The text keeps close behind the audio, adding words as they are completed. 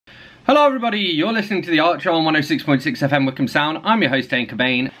Hello everybody, you're listening to The Archer on 106.6 FM Wickham Sound. I'm your host Dane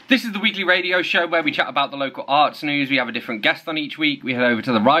Cobain. This is the weekly radio show where we chat about the local arts news. We have a different guest on each week. We head over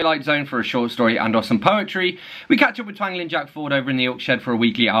to the Rhylight Zone for a short story and or some poetry. We catch up with Twangling Jack Ford over in the Oak Shed for a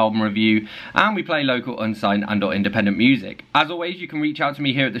weekly album review. And we play local unsigned and or independent music. As always, you can reach out to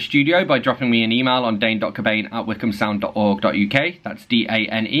me here at the studio by dropping me an email on dane.cobain@wickhamsound.org.uk. That's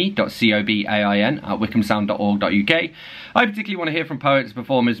dane.cobain@wickhamsound.org.uk. I particularly want to hear from poets,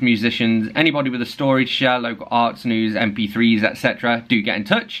 performers, musicians, anybody with a story to share, local arts news, MP3s, etc. Do get in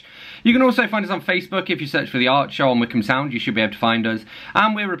touch. You can also find us on Facebook. If you search for The Art Show on Wickham Sound, you should be able to find us.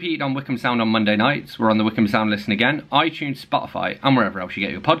 And we're repeated on Wickham Sound on Monday nights. We're on the Wickham Sound Listen Again, iTunes, Spotify, and wherever else you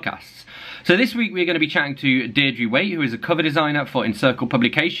get your podcasts. So this week we're going to be chatting to Deirdre Wait, who is a cover designer for Encircle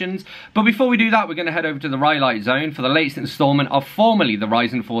Publications. But before we do that, we're going to head over to the Rhylight Zone for the latest instalment of formerly The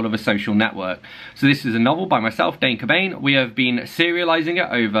Rise and Fall of a Social Network. So this is a novel by myself, Dane Cobain. We have been serialising it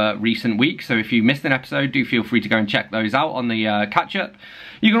over recent weeks, so if you missed an episode, do feel free to go and check those out on the catch-up.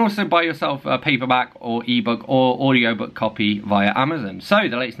 You can also buy yourself a paperback or ebook or audiobook copy via Amazon. So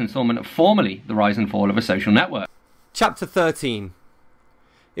the latest instalment of formerly The Rise and Fall of a Social Network. Chapter 13.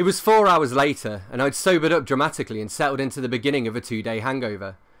 It was 4 hours later, and I'd sobered up dramatically and settled into the beginning of a 2-day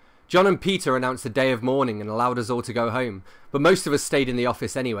hangover. John and Peter announced a day of mourning and allowed us all to go home, but most of us stayed in the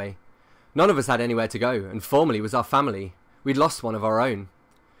office anyway. None of us had anywhere to go, and formerly was our family. We'd lost one of our own.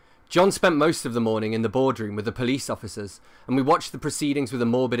 John spent most of the morning in the boardroom with the police officers, and we watched the proceedings with a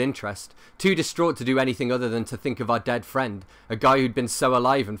morbid interest, too distraught to do anything other than to think of our dead friend, a guy who'd been so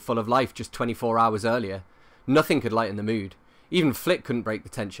alive and full of life just 24 hours earlier. Nothing could lighten the mood. Even Flick couldn't break the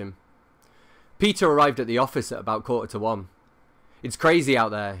tension. Peter arrived at the office at about 1:45. "It's crazy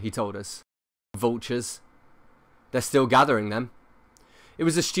out there," he told us. "Vultures. They're still gathering them." It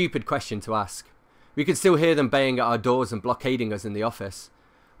was a stupid question to ask. We could still hear them baying at our doors and blockading us in the office.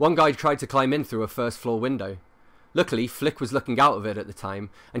 One guy tried to climb in through a first-floor window. Luckily, Flick was looking out of it at the time,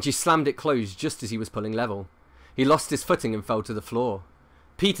 and she slammed it closed just as he was pulling level. He lost his footing and fell to the floor.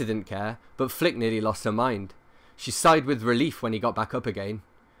 Peter didn't care, but Flick nearly lost her mind. She sighed with relief when he got back up again.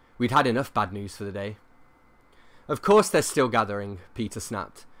 We'd had enough bad news for the day. "Of course they're still gathering," Peter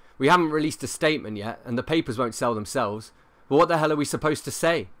snapped. "We haven't released a statement yet, and the papers won't sell themselves. But what the hell are we supposed to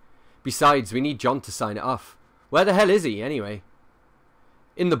say? Besides, we need John to sign it off. Where the hell is he, anyway?"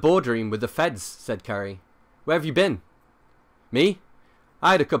 "In the boardroom with the feds," said Kerry. "Where have you been?" "Me?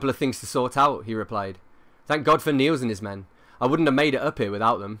 I had a couple of things to sort out," he replied. "Thank God for Niels and his men. I wouldn't have made it up here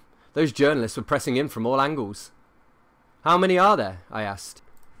without them. Those journalists were pressing in from all angles." "How many are there?" I asked.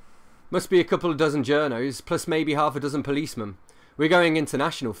 "Must be a couple of dozen journos, plus maybe half a dozen policemen. We're going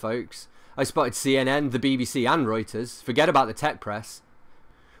international, folks. I spotted CNN, the BBC and Reuters. Forget about the tech press."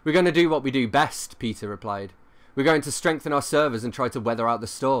 "We're going to do what we do best," Peter replied. "We're going to strengthen our servers and try to weather out the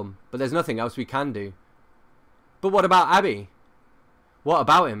storm, but there's nothing else we can do." "But what about Abby?" "What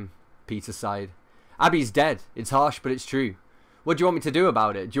about him?" Peter sighed. "Abby's dead. It's harsh, but it's true. What do you want me to do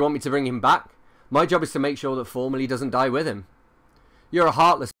about it? Do you want me to bring him back? My job is to make sure that Formerly doesn't die with him." "You're a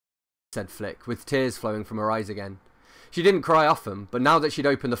heartless," said Flick, with tears flowing from her eyes again. She didn't cry often, but now that she'd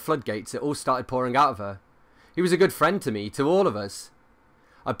opened the floodgates, it all started pouring out of her. "He was a good friend to me, to all of us."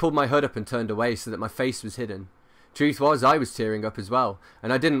 I pulled my hood up and turned away so that my face was hidden. Truth was, I was tearing up as well,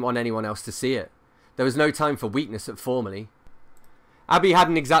 and I didn't want anyone else to see it. There was no time for weakness at Formerly. Abby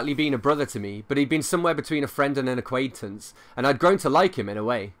hadn't exactly been a brother to me, but he'd been somewhere between a friend and an acquaintance, and I'd grown to like him in a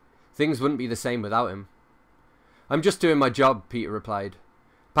way. Things wouldn't be the same without him. "I'm just doing my job," Peter replied.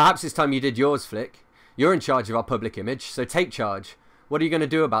 "Perhaps it's time you did yours, Flick. You're in charge of our public image, so take charge. What are you going to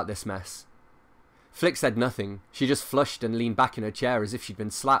do about this mess?" Flick said nothing. She just flushed and leaned back in her chair as if she'd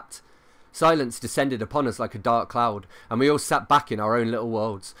been slapped. Silence descended upon us like a dark cloud, and we all sat back in our own little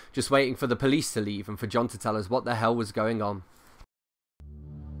worlds, just waiting for the police to leave and for John to tell us what the hell was going on.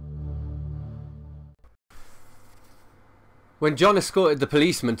 When John escorted the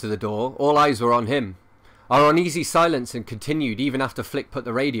policeman to the door, all eyes were on him. Our uneasy silence had continued even after Flick put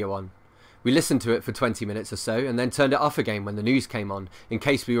the radio on. We listened to it for 20 minutes or so, and then turned it off again when the news came on, in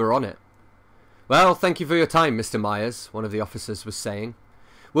case we were on it. "Well, thank you for your time, Mr. Myers," one of the officers was saying.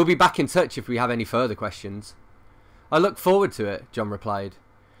 "We'll be back in touch if we have any further questions." "I look forward to it," John replied.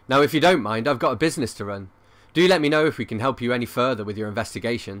 "Now, if you don't mind, I've got a business to run. Do let me know if we can help you any further with your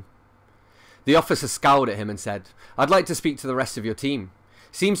investigation." The officer scowled at him and said, "I'd like to speak to the rest of your team.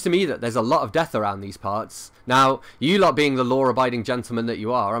 Seems to me that there's a lot of death around these parts. Now, you lot being the law-abiding gentlemen that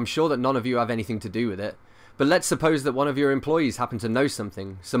you are, I'm sure that none of you have anything to do with it. But let's suppose that one of your employees happen to know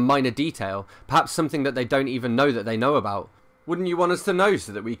something, some minor detail, perhaps something that they don't even know that they know about. Wouldn't you want us to know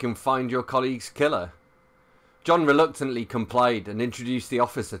so that we can find your colleague's killer?" John reluctantly complied and introduced the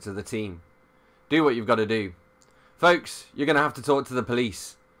officer to the team. Do what you've got to do. Folks, you're going to have to talk to the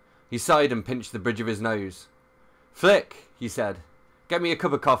police. He sighed and pinched the bridge of his nose. Flick, he said. Get me a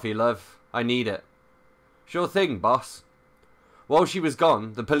cup of coffee, love. I need it. Sure thing, boss. While she was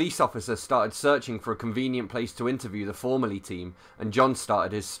gone, the police officer started searching for a convenient place to interview the Formerly team, and John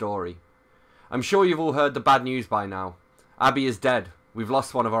started his story. I'm sure you've all heard the bad news by now. Abby is dead. We've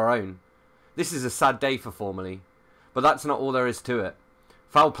lost one of our own. This is a sad day for Formerly, but that's not all there is to it.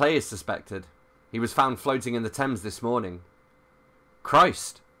 Foul play is suspected. He was found floating in the Thames this morning.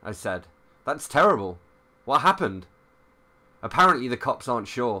 Christ, I said. That's terrible. What happened? Apparently the cops aren't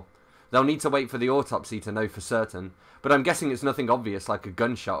sure. They'll need to wait for the autopsy to know for certain, but I'm guessing it's nothing obvious like a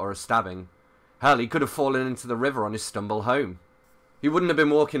gunshot or a stabbing. Hell, he could have fallen into the river on his stumble home. He wouldn't have been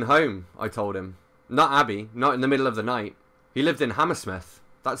walking home, I told him. Not Abby, not in the middle of the night. He lived in Hammersmith.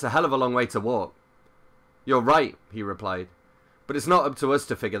 That's a hell of a long way to walk. You're right, he replied. But it's not up to us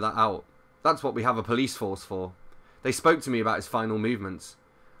to figure that out. That's what we have a police force for. They spoke to me about his final movements.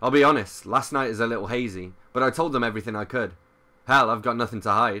 I'll be honest, last night is a little hazy, but I told them everything I could. Hell, I've got nothing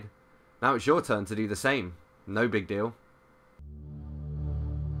to hide. Now it's your turn to do the same. No big deal.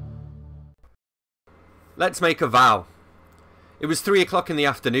 Let's make a vow. It was 3 o'clock in the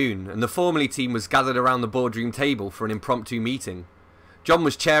afternoon, and the Formerly team was gathered around the boardroom table for an impromptu meeting. John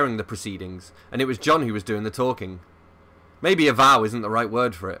was chairing the proceedings, and it was John who was doing the talking. Maybe a vow isn't the right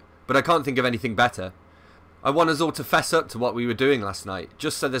word for it, but I can't think of anything better. I want us all to fess up to what we were doing last night,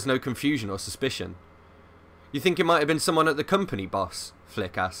 just so there's no confusion or suspicion. You think it might have been someone at the company, boss?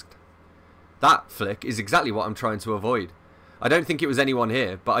 Flick asked. That, Flick, is exactly what I'm trying to avoid. I don't think it was anyone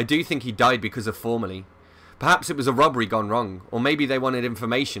here, but I do think he died because of Formerly. Perhaps it was a robbery gone wrong, or maybe they wanted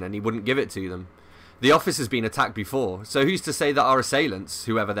information and he wouldn't give it to them. The office has been attacked before, so who's to say that our assailants,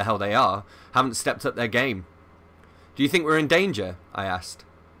 whoever the hell they are, haven't stepped up their game? Do you think we're in danger? I asked.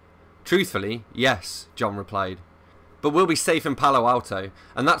 Truthfully, yes, John replied. But we'll be safe in Palo Alto,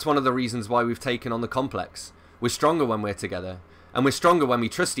 and that's one of the reasons why we've taken on the complex. We're stronger when we're together, and we're stronger when we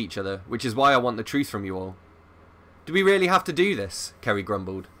trust each other, which is why I want the truth from you all. Do we really have to do this? Kerry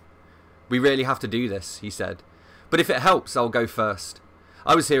grumbled. We really have to do this, he said. But if it helps, I'll go first.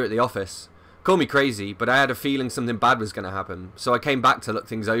 I was here at the office. Call me crazy, but I had a feeling something bad was going to happen, so I came back to look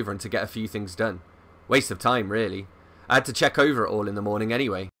things over and to get a few things done. Waste of time, really. I had to check over it all in the morning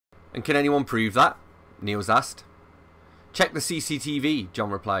anyway. And can anyone prove that? Niels asked. Check the CCTV, John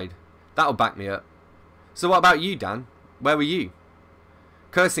replied. That'll back me up. So what about you, Dan? Where were you?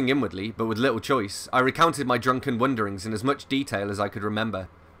 Cursing inwardly, but with little choice, I recounted my drunken wonderings in as much detail as I could remember.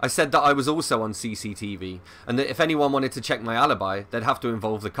 I said that I was also on CCTV, and that if anyone wanted to check my alibi, they'd have to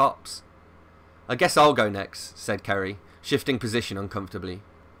involve the cops. I guess I'll go next, said Kerry, shifting position uncomfortably.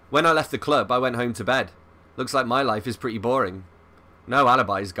 When I left the club, I went home to bed. Looks like my life is pretty boring. No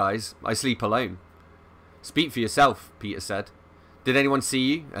alibis, guys. I sleep alone. Speak for yourself, Peter said. Did anyone see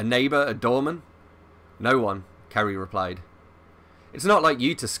you? A neighbour? A doorman? No one, Kerry replied. It's not like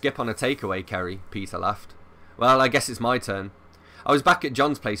you to skip on a takeaway, Kerry, Peter laughed. Well, I guess it's my turn. I was back at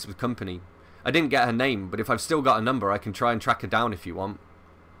John's place with company. I didn't get her name, but if I've still got a number, I can try and track her down if you want.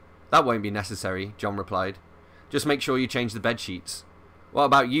 That won't be necessary, John replied. Just make sure you change the bed sheets. What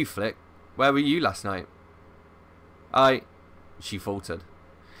about you, Flick? Where were you last night? She faltered.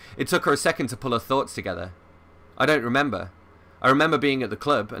 It took her a second to pull her thoughts together. I don't remember. I remember being at the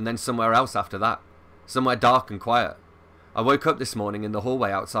club and then somewhere else after that. Somewhere dark and quiet. I woke up this morning in the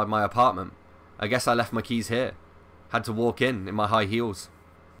hallway outside my apartment. I guess I left my keys here. Had to walk in my high heels.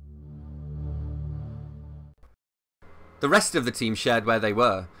 The rest of the team shared where they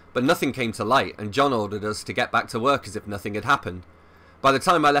were, but nothing came to light, and John ordered us to get back to work as if nothing had happened. By the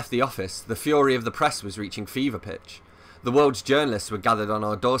time I left the office, the fury of the press was reaching fever pitch. The world's journalists were gathered on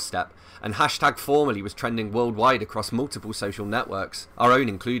our doorstep, and #Formerly was trending worldwide across multiple social networks, our own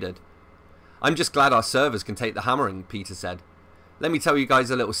included. I'm just glad our servers can take the hammering, Peter said. Let me tell you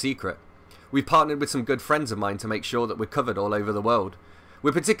guys a little secret. We've partnered with some good friends of mine to make sure that we're covered all over the world.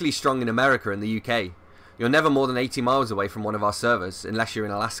 We're particularly strong in America and the UK. You're never more than 80 miles away from one of our servers, unless you're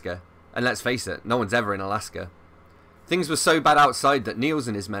in Alaska. And let's face it, no one's ever in Alaska. Things were so bad outside that Niels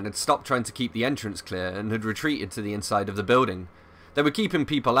and his men had stopped trying to keep the entrance clear and had retreated to the inside of the building. They were keeping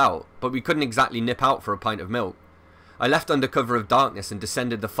people out, but we couldn't exactly nip out for a pint of milk. I left under cover of darkness and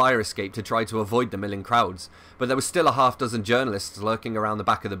descended the fire escape to try to avoid the milling crowds, but there was still a half-dozen journalists lurking around the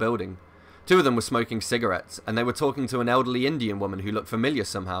back of the building. 2 of them were smoking cigarettes, and they were talking to an elderly Indian woman who looked familiar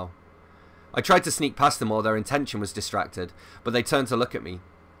somehow. I tried to sneak past them while their attention was distracted, but they turned to look at me.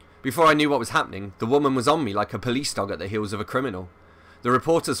 Before I knew what was happening, the woman was on me like a police dog at the heels of a criminal. The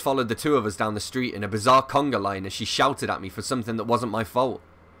reporters followed the two of us down the street in a bizarre conga line as she shouted at me for something that wasn't my fault.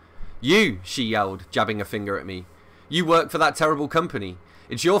 "You," she yelled, jabbing a finger at me. "You work for that terrible company.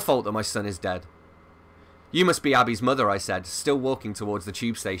 It's your fault that my son is dead." "You must be Abby's mother," I said, still walking towards the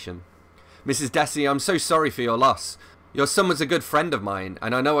tube station. "Mrs. Dessy, I'm so sorry for your loss. Your son was a good friend of mine,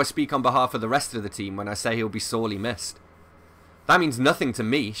 and I know I speak on behalf of the rest of the team when I say he'll be sorely missed." "That means nothing to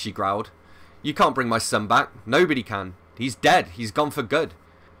me," she growled. "You can't bring my son back. Nobody can. He's dead. He's gone for good.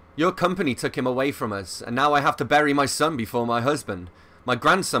 Your company took him away from us, and now I have to bury my son before my husband. My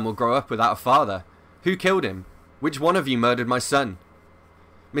grandson will grow up without a father. Who killed him? Which one of you murdered my son?"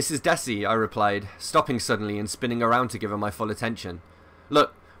 "Mrs. Dessy," I replied, stopping suddenly and spinning around to give her my full attention.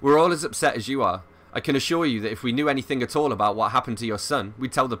 "Look, we're all as upset as you are. I can assure you that if we knew anything at all about what happened to your son,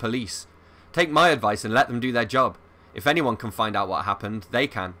 we'd tell the police. Take my advice and let them do their job. If anyone can find out what happened, they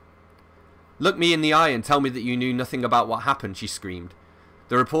can." "Look me in the eye and tell me that you knew nothing about what happened," she screamed.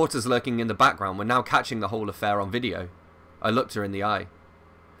 The reporters lurking in the background were now catching the whole affair on video. I looked her in the eye.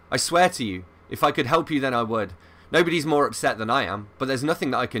 "I swear to you, if I could help you then I would. Nobody's more upset than I am, but there's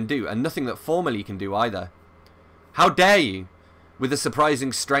nothing that I can do, and nothing that Formally can do either." "How dare you!" With a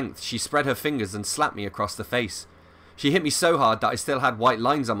surprising strength, she spread her fingers and slapped me across the face. She hit me so hard that I still had white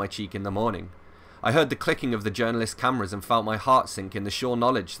lines on my cheek in the morning. I heard the clicking of the journalist cameras and felt my heart sink in the sure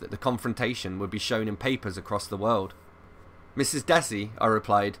knowledge that the confrontation would be shown in papers across the world. "Mrs. Dessy," I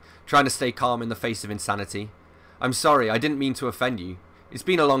replied, trying to stay calm in the face of insanity. "I'm sorry, I didn't mean to offend you. It's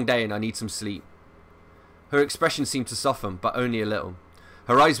been a long day and I need some sleep." Her expression seemed to soften, but only a little.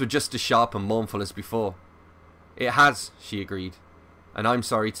 Her eyes were just as sharp and mournful as before. "It has," she agreed. "And I'm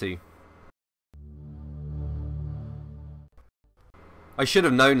sorry too." I should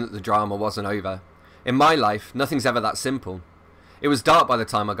have known that the drama wasn't over. In my life, nothing's ever that simple. It was dark by the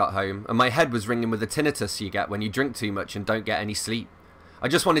time I got home, and my head was ringing with the tinnitus you get when you drink too much and don't get any sleep. I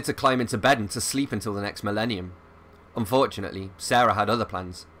just wanted to climb into bed and to sleep until the next millennium. Unfortunately, Sarah had other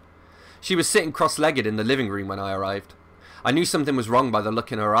plans. She was sitting cross-legged in the living room when I arrived. I knew something was wrong by the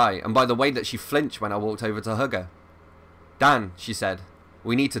look in her eye, and by the way that she flinched when I walked over to hug her. "Dan," she said,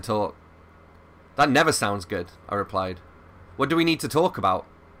 "we need to talk." "That never sounds good," I replied. "What do we need to talk about?"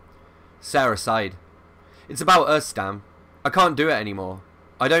 Sarah sighed. "It's about us, Dan. I can't do it anymore.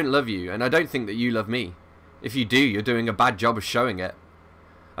 I don't love you, and I don't think that you love me. If you do, you're doing a bad job of showing it."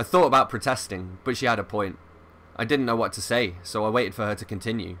 I thought about protesting, but she had a point. I didn't know what to say, so I waited for her to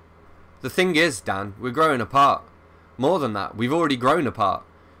continue. "The thing is, Dan, we're growing apart. More than that, we've already grown apart.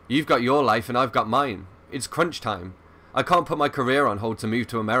 You've got your life and I've got mine. It's crunch time. I can't put my career on hold to move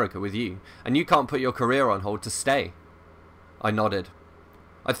to America with you, and you can't put your career on hold to stay." I nodded.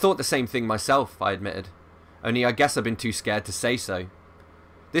 "I'd thought the same thing myself," I admitted. "Only I guess I've been too scared to say so."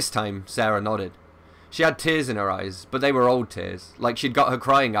 This time, Sarah nodded. She had tears in her eyes, but they were old tears, like she'd got her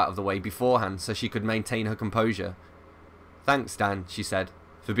crying out of the way beforehand so she could maintain her composure. "Thanks, Dan," she said,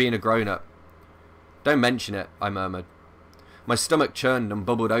 "for being a grown-up." "Don't mention it," I murmured. My stomach churned and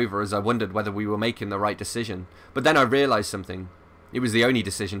bubbled over as I wondered whether we were making the right decision, but then I realised something. It was the only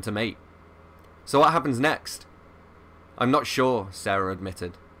decision to make. "So what happens next?" "I'm not sure," Sarah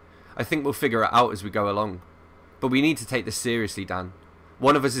admitted. "I think we'll figure it out as we go along. But we need to take this seriously, Dan.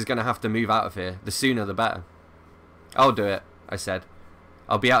 One of us is going to have to move out of here. The sooner the better." "I'll do it," I said.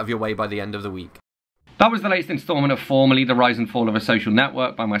 "I'll be out of your way by the end of the week." That was the latest instalment of Formally, The Rise and Fall of a Social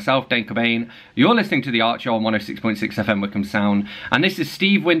Network by myself, Dane Cobain. You're listening to The Art Show on 106.6 FM Wickham Sound, and this is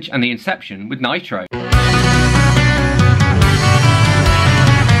Steve Winch and The Inception with Nitro.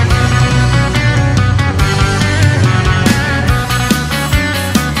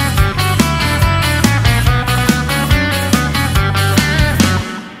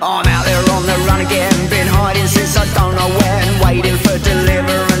 I'm out there on the run again, been hiding since I don't know when, waiting for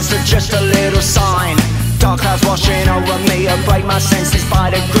deliverance to just a little sign. Dark clouds washing over me, I break my senses by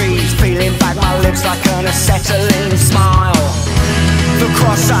degrees, peeling back my lips like an acetylene smile. The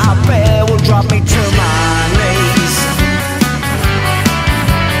cross I bear will drop me to my knees.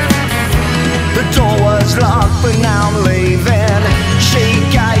 The door was locked but now I'm leaving. She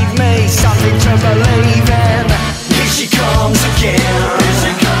gave me something to believe in. Here she comes again.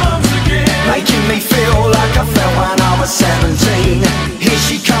 Making me feel like I felt when I was 17. Here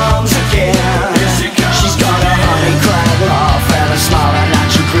she comes again. She's got a honey crack laugh and a smile of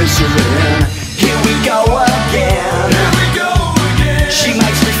natural glycerin. Here we go again. She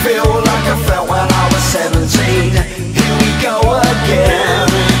makes me feel like I felt when I was 17. Here we go again.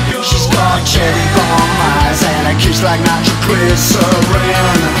 She's got cherry bomb eyes and a kiss like natural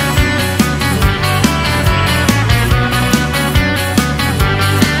glycerin.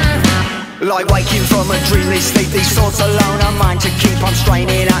 like waking from a dreamless sleep. These thoughts alone are mine to keep. I'm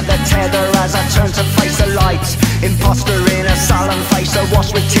straining at the tether as I turn to face the light. Imposter in a sullen face,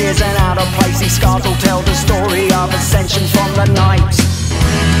 awash with tears and out of place. These scars will tell the story of ascension from the night.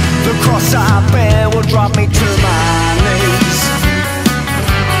 The cross I bear will drop me to my knees.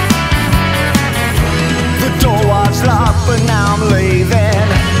 The door was locked but now I'm leaving.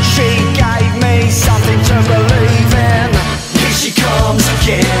 She gave me something to believe in. Here she comes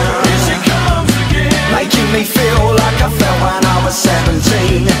again. Here she comes again. Making me feel like I felt when I was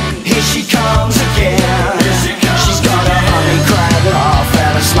 17. Here she comes again. Here she comes. She's got a honey crab laugh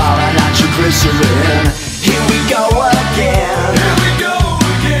and a smile and nitroglycerin. Here we go again. Here we go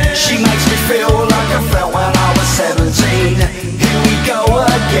again. She makes me feel like I felt when I was 17. Here we go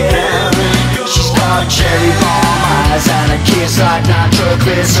again. She's got cherry bomb eyes and a kiss like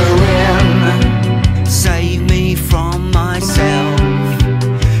nitroglycerin. Save me from myself.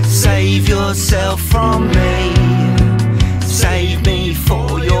 Save yourself from me. Save me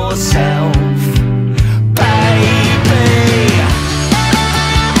for yourself, baby.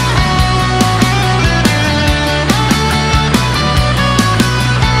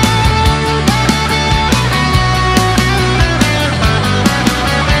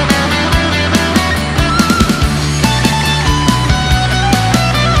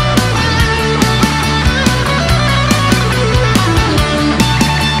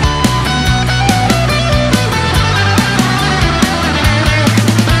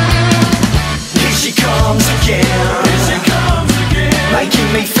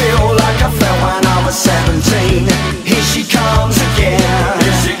 Making me feel like I felt when I was 17. Here she comes again.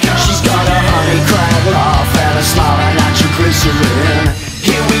 She's got a honey crab laugh and a smile and nitroglycerin.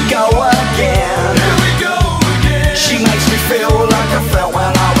 Here we go again. She makes me feel like I felt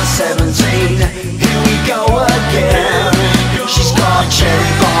when I was 17. Here we go again. She's got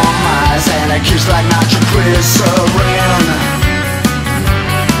cherry bomb eyes and a kiss like nitroglycerin.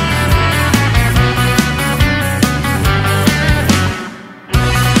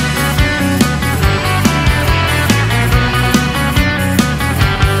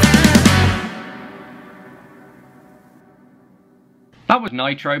 That was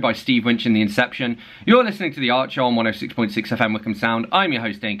Nitro by Steve Winch and the Inception. You're listening to The Art Show on 106.6 FM Wickham Sound. I'm your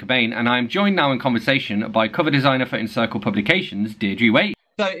host, Dane Cobain, and I'm joined now in conversation by cover designer for Encircle Publications, Deirdre Wait.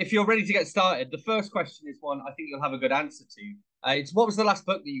 So if you're ready to get started, the first question is one I think you'll have a good answer to. It's what was the last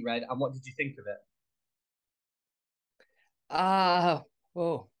book that you read and what did you think of it?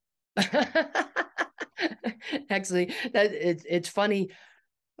 Actually, it's funny.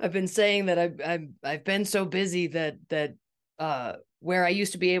 I've been saying that I've been so busy that where I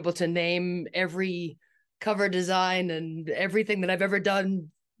used to be able to name every cover design and everything that I've ever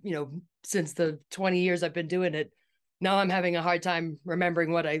done, you know, since the 20 years I've been doing it. Now I'm having a hard time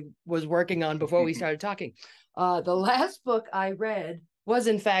remembering what I was working on before we started talking. The last book I read was,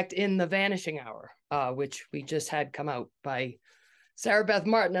 in fact, In the Vanishing Hour, which we just had come out by Sarah Beth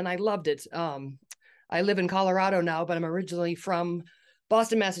Martin, and I loved it. I live in Colorado now, but I'm originally from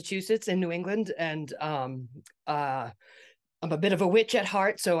Boston, Massachusetts in New England, and I'm a bit of a witch at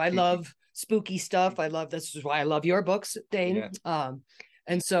heart, so I love spooky stuff. This is why I love your books, Dane. Yeah.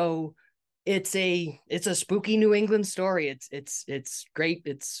 And so it's a spooky New England story. It's great.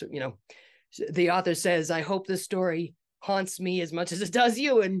 It's, you know, the author says, I hope this story haunts me as much as it does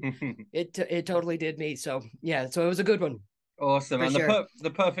you, and it totally did me. So yeah, so it was a good one. Awesome, and sure.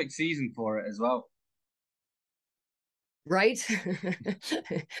 The perfect season for it as well. Right?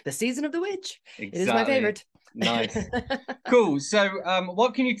 The season of the witch. Exactly. It is my favorite. Nice. Cool. So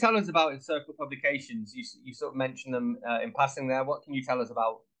what can you tell us about Encircle Publications? You sort of mentioned them in passing there. What can you tell us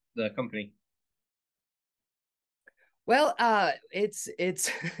about the company? Well, it's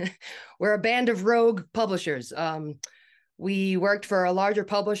we're a band of rogue publishers. We worked for a larger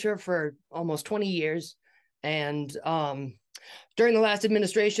publisher for almost 20 years, and during the last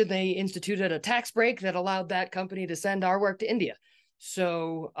administration, they instituted a tax break that allowed that company to send our work to India.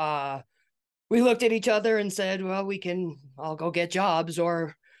 So we looked at each other and said, well, we can all go get jobs,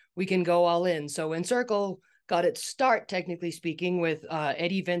 or we can go all in. So Encircle got its start, technically speaking, with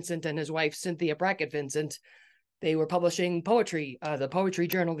Eddie Vincent and his wife, Cynthia Brackett Vincent. They were publishing poetry, the poetry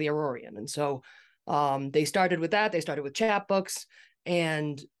journal, The Aurorian. And so they started with that. They started with chapbooks.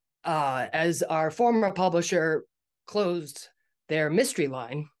 And as our former publisher closed their mystery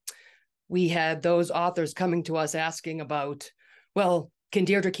line, we had those authors coming to us asking about, well, can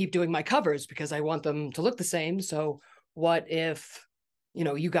Deirdre keep doing my covers because I want them to look the same? So what if, you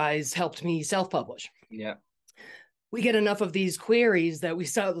know, you guys helped me self-publish? Yeah. We get enough of these queries that we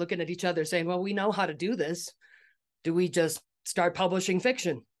start looking at each other saying, well, we know how to do this. Do we just start publishing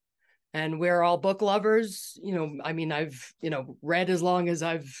fiction? and we're all book lovers. You know, I mean, I've, you know, read as long as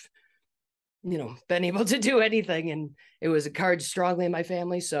I've, you know, been able to do anything, and it was encouraged strongly in my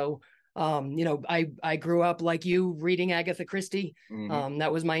family. So, you know, I grew up like you reading Agatha Christie.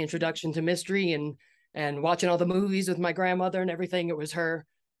 That was my introduction to mystery, and watching all the movies with my grandmother and everything. It was her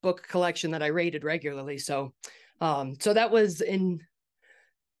book collection that I raided regularly. So, so that was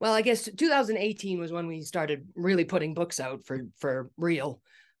well, I guess 2018 was when we started really putting books out for real.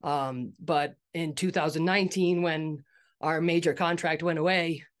 But in 2019, when our major contract went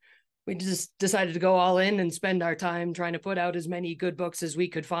away, we just decided to go all in and spend our time trying to put out as many good books as we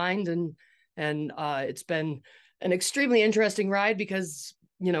could find. And it's been an extremely interesting ride because,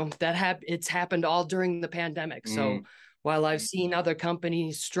 you know, it's happened all during the pandemic. So while I've seen other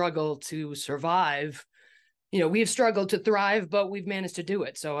companies struggle to survive, you know, we've struggled to thrive, but we've managed to do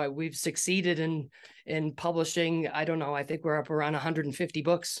it. So we've succeeded in publishing. I don't know, I think we're up around 150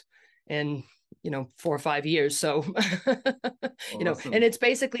 books in, you know, 4 or 5 years. So, you know, and it's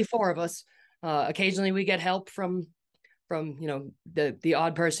basically 4 of us. Occasionally we get help from, you know, the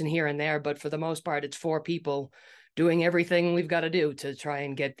odd person here and there, but for the most part, it's 4 people doing everything we've got to do to try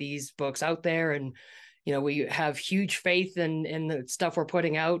and get these books out there. And, you know, we have huge faith in the stuff we're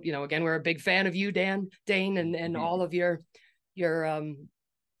putting out. You know, again, we're a big fan of you, Dane, and all of your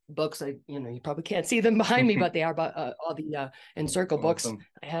books. You know, you probably can't see them behind me, but they are all the Encircle books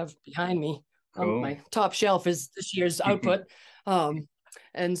I have behind me. Cool. My top shelf is this year's output.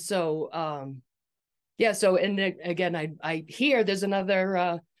 And so, yeah, so, and again, I hear there's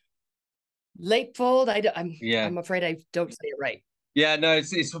another Latefold. I'm afraid I don't say it right. Yeah, no,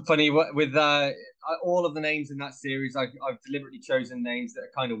 it's funny with all of the names in that series. I've deliberately chosen names that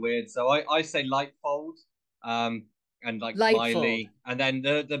are kind of weird. So I say Lightfold, and like Lightfold. Smiley, and then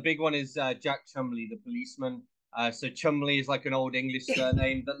the big one is Jack Chumley, the policeman. So Chumley is like an old English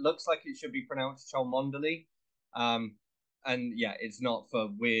surname that looks like it should be pronounced Cholmondeley. And yeah, it's not for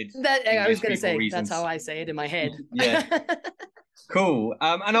weird. That English I was going to say reasons. that's how I say it in my head. Yeah, cool.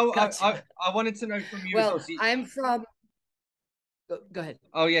 And Gotcha. I wanted to know from you. Well, as well. I'm from. Go ahead.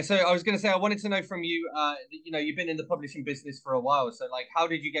 Oh yeah, so I was going to say I wanted to know from you. You know, you've been in the publishing business for a while, so like, how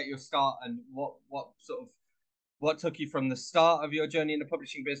did you get your start, and what took you from the start of your journey in the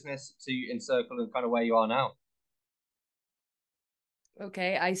publishing business to Encircle and kind of where you are now?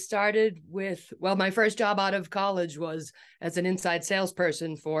 Okay, I started with, well, my first job out of college was as an inside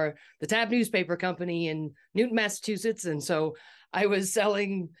salesperson for the Tab newspaper company in Newton, Massachusetts. And so I was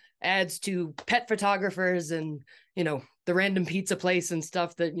selling ads to pet photographers and, you know, the random pizza place and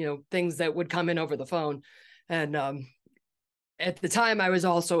stuff that, you know, things that would come in over the phone. And at the time I was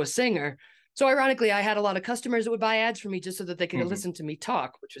also a singer. So ironically, I had a lot of customers that would buy ads from me just so that they could listen to me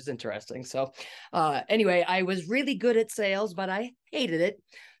talk, which was interesting. So anyway, I was really good at sales, but I hated it.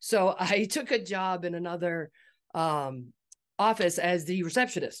 So I took a job in another office as the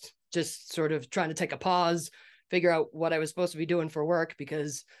receptionist, just sort of trying to take a pause, figure out what I was supposed to be doing for work,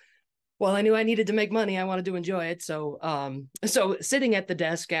 because, well, I knew I needed to make money. I wanted to enjoy it. So, so sitting at the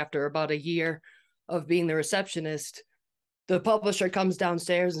desk after about a year of being the receptionist, the publisher comes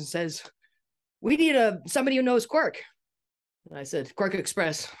downstairs and says, "We need somebody who knows Quirk." And I said, "Quirk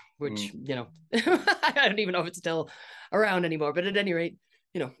Express," which, you know, I don't even know if it's still around anymore. But at any rate,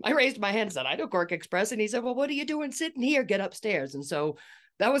 you know, I raised my hand and said, "I know Quirk Express." And he said, "Well, what are you doing sitting here? Get upstairs." And so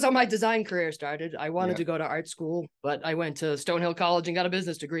that was how my design career started. I wanted to go to art school, but I went to Stonehill College and got a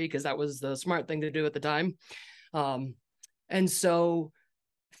business degree because that was the smart thing to do at the time. And so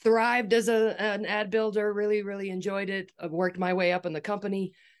thrived as an ad builder, really, really enjoyed it. I worked my way up in the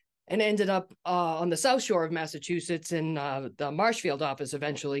company and ended up on the South Shore of Massachusetts in the Marshfield office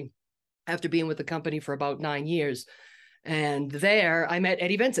eventually, after being with the company for about 9 years. And there I met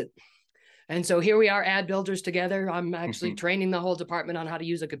Eddie Vincent. And so here we are, ad builders together. I'm actually training the whole department on how to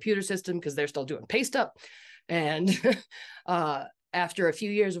use a computer system because they're still doing paste up. And after a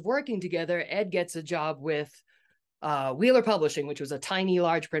few years of working together, Ed gets a job with Wheeler Publishing, which was a tiny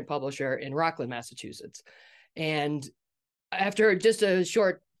large print publisher in Rockland, Massachusetts. And after just a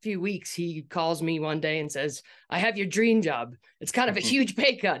short few weeks, he calls me one day and says, "I have your dream job. It's kind of a huge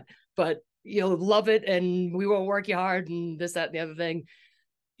pay cut, but you'll love it and we won't work you hard," and this, that, and the other thing.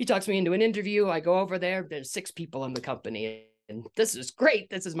 He talks me into an interview. I go over there. There's 6 people in the company. And this is great.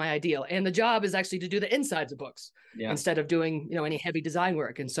 This is my ideal. And the job is actually to do the insides of books instead of doing, you know, any heavy design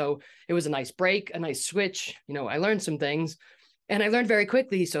work. And so it was a nice break, a nice switch. You know, I learned some things and I learned very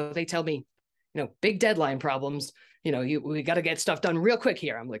quickly. So they tell me, you know, big deadline problems. You know, we got to get stuff done real quick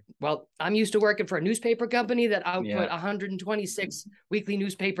here. I'm like, well, I'm used to working for a newspaper company that output 126 weekly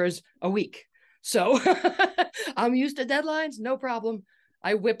newspapers a week. So I'm used to deadlines, no problem.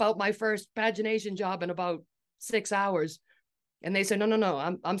 I whip out my first pagination job in about 6 hours. And they said,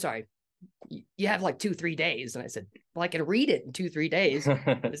 no, I'm sorry. You have like 2-3 days. And I said, well, I can read it in 2-3 days.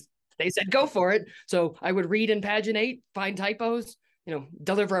 They said, go for it. So I would read and paginate, find typos,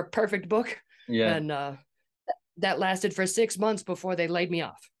 deliver a perfect book. Yeah. And that lasted for 6 months before they laid me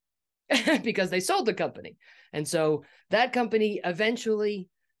off because they sold the company. And so that company eventually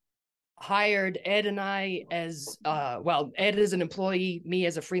hired Ed and I as, Ed is an employee, me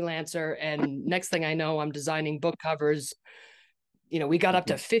as a freelancer. And next thing I know, I'm designing book covers. We got up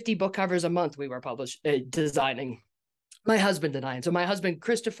to 50 book covers a month we were designing, my husband and I. And so my husband,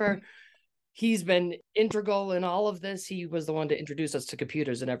 Christopher, he's been integral in all of this. He was the one to introduce us to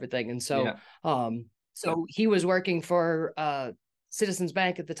computers and everything. And so, so he was working for Citizens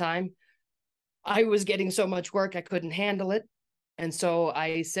Bank at the time. I was getting so much work, I couldn't handle it. And so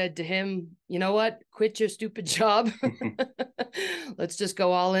I said to him, you know what, quit your stupid job. Let's just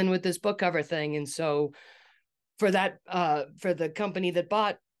go all in with this book cover thing. And so for the company that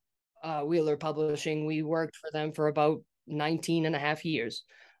bought Wheeler Publishing, we worked for them for about 19 and a half years.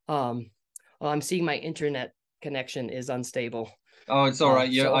 Well, I'm seeing my internet connection is unstable. Oh, it's all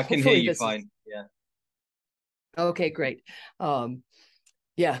right. I can hear you fine. Yeah. Okay, great.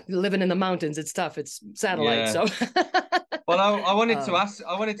 Yeah, living in the mountains, it's tough. It's satellite. Yeah. So well, I wanted to ask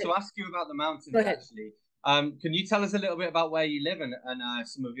you about the mountains actually. Can you tell us a little bit about where you live and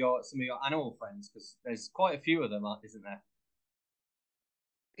some of your animal friends? Because there's quite a few of them, isn't there?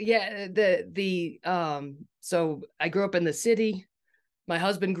 Yeah, so I grew up in the city. My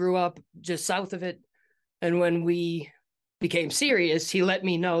husband grew up just south of it. And when we became serious, he let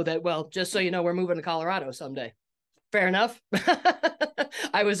me know that, well, just so you know, we're moving to Colorado someday. Fair enough.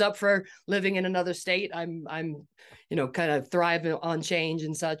 I was up for living in another state. I'm kind of thriving on change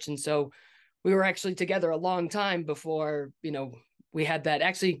and such. And so we were actually together a long time before, we had that.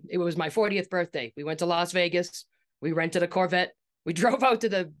 Actually, it was my 40th birthday. We went to Las Vegas. We rented a Corvette. We drove out to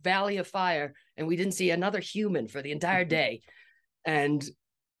the Valley of Fire, and we didn't see another human for the entire day. And,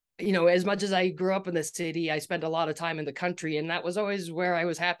 as much as I grew up in the city, I spent a lot of time in the country, and that was always where I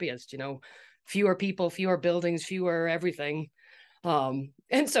was happiest, fewer people, fewer buildings, fewer everything.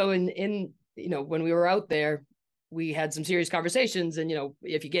 And so in when we were out there, we had some serious conversations, and,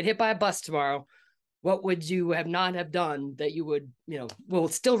 if you get hit by a bus tomorrow, what would you not have done that you would, will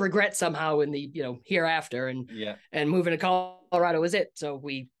still regret somehow in the, hereafter? And moving to Colorado was it. So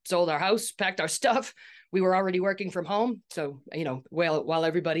we sold our house, packed our stuff. We were already working from home. So, while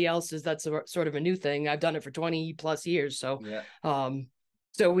everybody else is, that's sort of a new thing. I've done it for 20 plus years. So,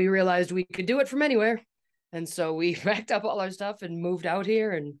 so we realized we could do it from anywhere. And so we packed up all our stuff and moved out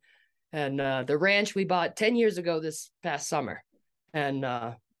here. And the ranch we bought 10 years ago this past summer. And,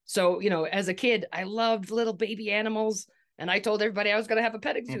 so, as a kid, I loved little baby animals, and I told everybody I was going to have a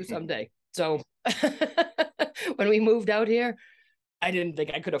petting zoo someday. So when we moved out here, I didn't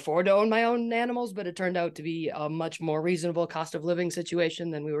think I could afford to own my own animals, but it turned out to be a much more reasonable cost of living situation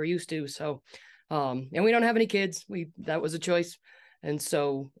than we were used to. So, and we don't have any kids. That was a choice. And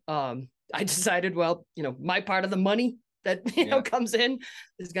so I decided, well, my part of the money that, comes in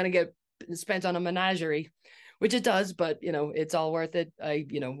is going to get spent on a menagerie. Which it does, but, it's all worth it.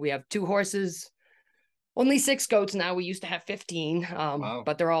 We have 2 horses, only 6 goats now. We used to have 15, wow.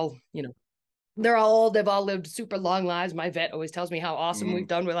 But they're all, they've all lived super long lives. My vet always tells me how awesome we've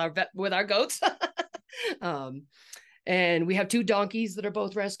done with our goats. And we have 2 donkeys that are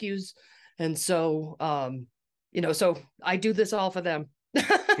both rescues. And so, so I do this all for them.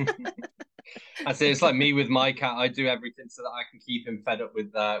 I say it's like me with my cat. I do everything so that I can keep him fed up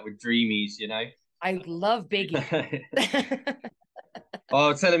with dreamies, I love Biggie.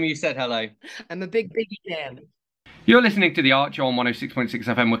 Oh, tell him you said hello. I'm a big Biggie fan. You're listening to The Archer on 106.6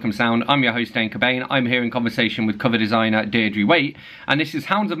 FM Wickham Sound. I'm your host, Dane Cobain. I'm here in conversation with cover designer Deirdre Wait, and this is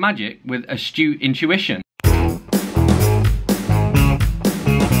Hounds of Magic with Astute Intuition.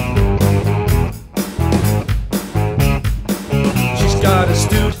 She's got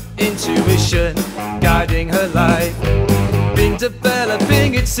astute intuition guiding her life. Been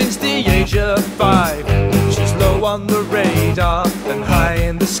developing it since the age of 5. She's low on the radar and high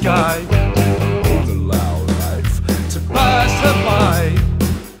in the sky. Won't allow life to pass her by.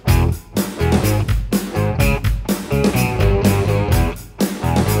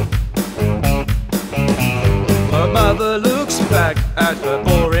 Her mother looks back at her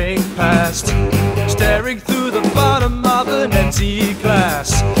boring past, staring through the bottom of an empty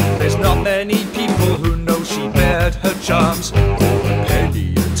glass. There's not many people who know she bared her charms for a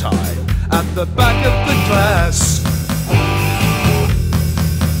penny a time at the back of the class.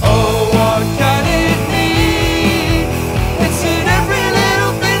 Oh, what can it mean? It's in every little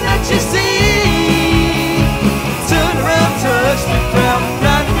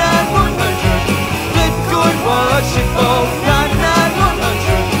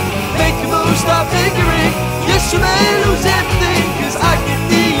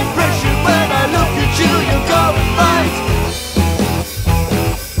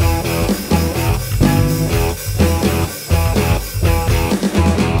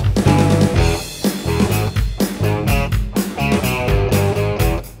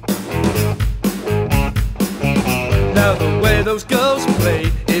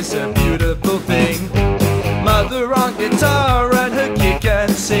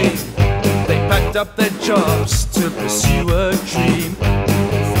packed up their jobs to pursue a dream,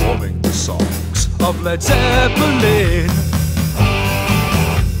 performing the songs of Led Zeppelin.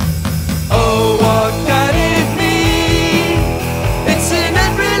 Oh, what can it mean? It's in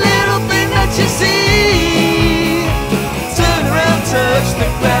every little thing that you see. Turn around, touch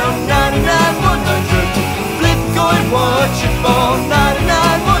the ground, 99, 100. Flip a coin, watch it fall,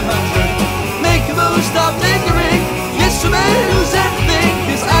 99, 100. Make a move, stop lingering. Yes, you may lose everything,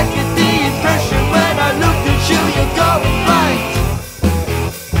 'cause I get the impression when I look at you, you're going right.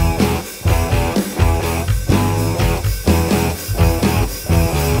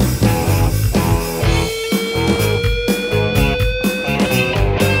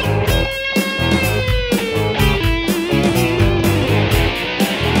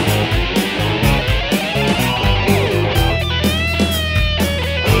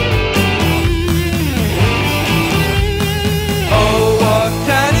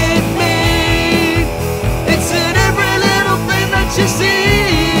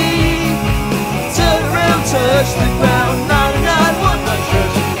 Touch the ground, 99, 100.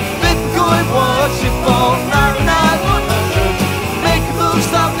 Flip a coin, watch it fall, 99, 100. Make a move,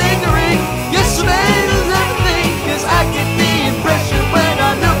 stop lingering. Yes, you may lose everything, 'cause I get the impression when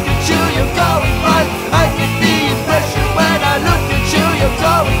I look at you, you're going right. I get the impression when I look at you, you're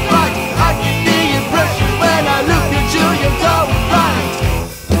going right. I get the impression when I look at you, you're going right.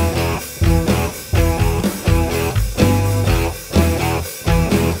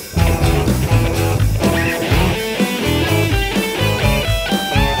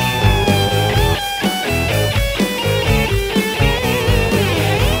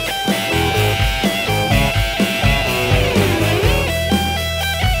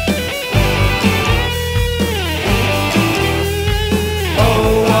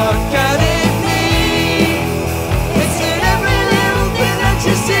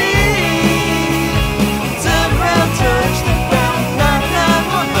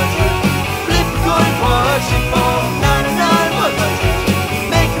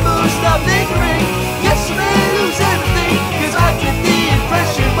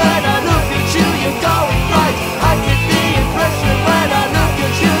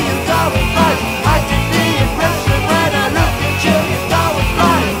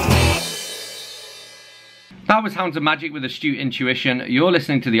 That was Hounds of Magic with Astute Intuition. You're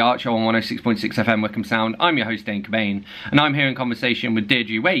listening to The Art Show on 106.6 FM Wickham Sound. I'm your host, Dane Cobain, and I'm here in conversation with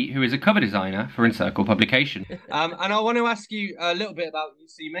Deirdre Wait, who is a cover designer for Encircle Publications. And I want to ask you a little bit about,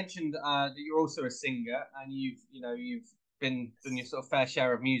 so you mentioned that you're also a singer, and you've done your sort of fair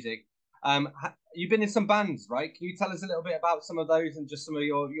share of music. You've been in some bands, right? Can you tell us a little bit about some of those and just some of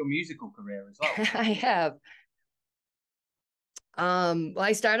your musical career as well? I have. Well,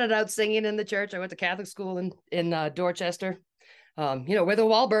 I started out singing in the church. I went to Catholic school in Dorchester, where the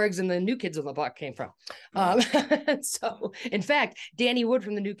Wahlbergs and the New Kids on the Block came from. So, in fact, Danny Wood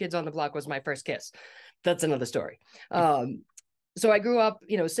from the New Kids on the Block was my first kiss. That's another story. So I grew up,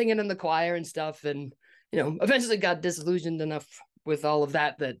 singing in the choir and stuff, and eventually got disillusioned enough with all of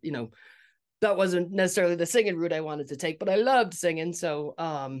that that wasn't necessarily the singing route I wanted to take, but I loved singing. So,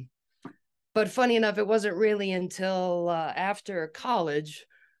 but funny enough, it wasn't really until after college,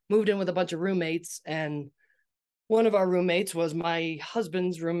 moved in with a bunch of roommates, and one of our roommates was my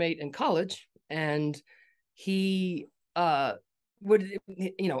husband's roommate in college, and he would,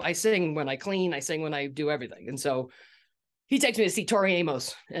 I sing when I clean, I sing when I do everything. And so he takes me to see Tori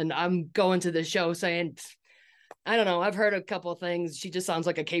Amos, and I'm going to the show saying, I don't know, I've heard a couple of things. She just sounds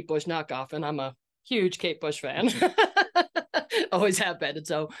like a Kate Bush knockoff, and I'm a huge Kate Bush fan. Always have been. And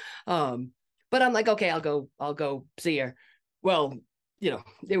so, but I'm like, okay, I'll go see her. Well,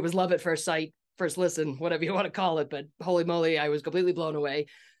 it was love at first sight, first listen, whatever you want to call it. But holy moly, I was completely blown away.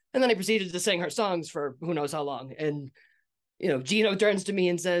 And then I proceeded to sing her songs for who knows how long. And, Gino turns to me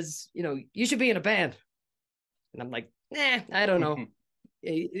and says, you should be in a band. And I'm like, I don't know.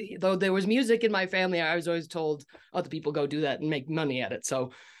 Though there was music in my family, I was always told other people go do that and make money at it.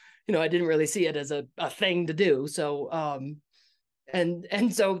 So, I didn't really see it as a thing to do. So,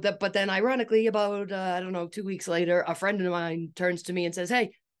 but then ironically, about, 2 weeks later, a friend of mine turns to me and says,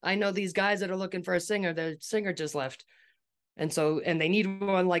 hey, I know these guys that are looking for a singer. Their singer just left. And they need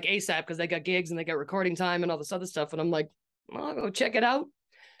one like ASAP because they got gigs and they got recording time and all this other stuff. And I'm like, well, I'll go check it out.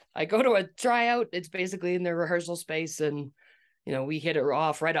 I go to a tryout. It's basically in their rehearsal space. And, we hit it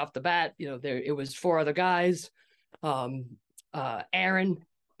off right off the bat. It was 4 other guys, Aaron,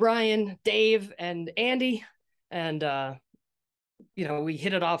 Brian, Dave, and Andy. And, we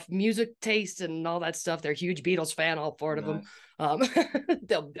hit it off music taste and all that stuff. They're huge Beatles fan, all 4 of them.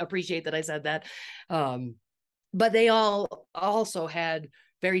 They'll appreciate that I said that. But they all also had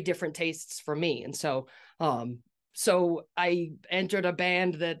very different tastes from me. And so I entered a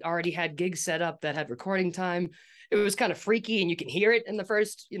band that already had gigs set up, that had recording time. It was kind of freaky, and you can hear it in the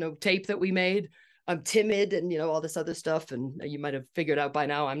first, tape that we made. I'm timid and, all this other stuff. And you might have figured out by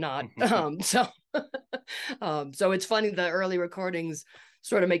now I'm not. So it's funny, the early recordings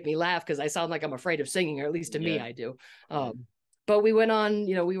sort of make me laugh because I sound like I'm afraid of singing, or at least to me, I do. But we went on,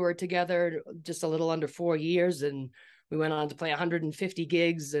 we were together just a little under 4 years, and we went on to play 150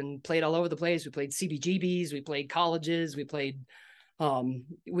 gigs and played all over the place. We played CBGBs, we played colleges, we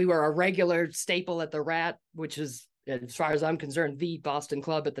were a regular staple at the Rat, which is, as far as I'm concerned, the Boston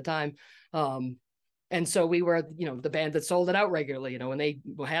club at the time. And so we were, the band that sold it out regularly. When they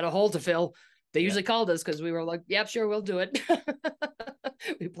had a hole to fill, they usually called us because we were like, yep, sure, we'll do it.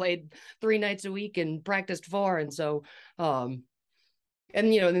 We played 3 nights a week and practiced 4. And so, and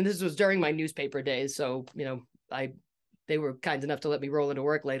this was during my newspaper days. So, they were kind enough to let me roll into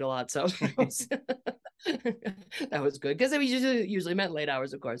work late a lot. So that was good, because it usually meant late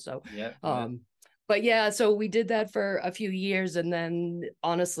hours, of course. So, but yeah, so we did that for a few years. And then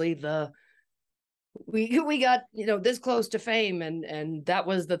honestly, we got, this close to fame. And that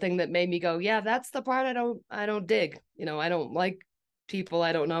was the thing that made me go, yeah, that's the part I don't dig. I don't like people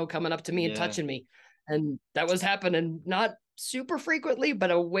I don't know coming up to me and touching me. And that was happening not super frequently,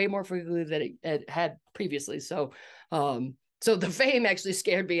 but a way more frequently than it had previously. So, so the fame actually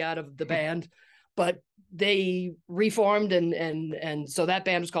scared me out of the band, but they reformed, and so that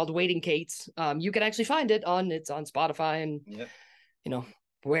band was called Waiting Kates. You can actually find it it's on Spotify and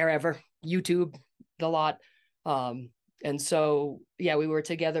wherever, YouTube, the lot. And so we were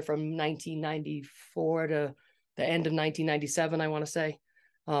together from 1994 to the end of 1997, I want to say.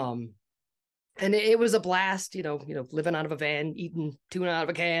 And it was a blast, living out of a van, eating tuna out of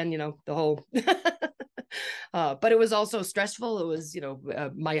a can, the whole. But it was also stressful. It was,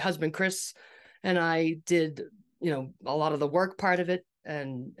 my husband Chris and I did, a lot of the work part of it,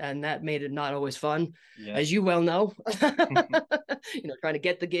 and that made it not always fun, as you well know. Trying to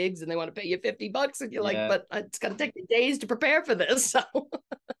get the gigs, and they want to pay you $50, and you're like, but it's got to take me days to prepare for this. So,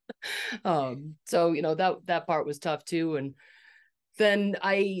 that part was tough too. And then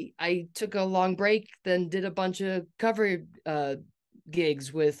I took a long break, then did a bunch of cover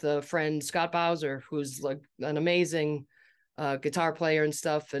gigs with a friend, Scott Bowser, who's like an amazing guitar player and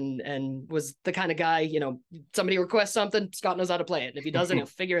stuff, and was the kind of guy, somebody requests something, Scott knows how to play it. And if he doesn't, he'll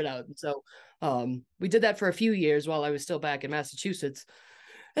figure it out. And so we did that for a few years while I was still back in Massachusetts.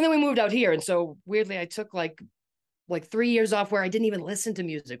 And then we moved out here. And so weirdly, I took like 3 years off where I didn't even listen to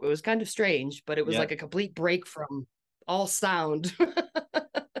music. It was kind of strange, but it was like a complete break from all sound.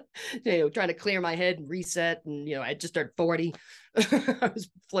 Trying to clear my head and reset. And, I just turned 40. I was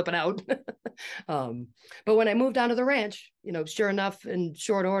flipping out. But when I moved down to the ranch, sure enough, in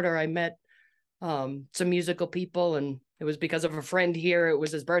short order, I met some musical people. And it was because of a friend here. It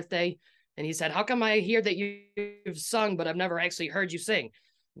was his birthday. And he said, how come I hear that you've sung, but I've never actually heard you sing?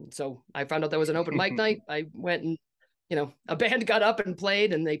 And so I found out there was an open mic night. I went and, a band got up and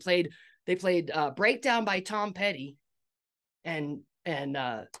played, and they played Breakdown by Tom Petty. And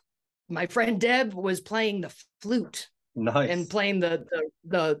my friend Deb was playing the flute. Nice. And playing the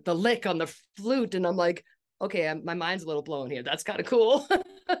lick on the flute. And I'm like, okay, my mind's a little blown here. That's kind of cool.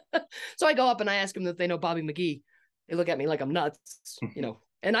 So I go up and I ask them if they know Bobby McGee. They look at me like I'm nuts,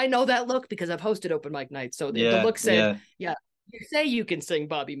 and I know that look because I've hosted open mic nights. So the look said, you say you can sing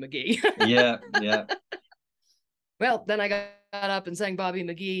Bobby McGee. Yeah. Well, then I got up and sang Bobby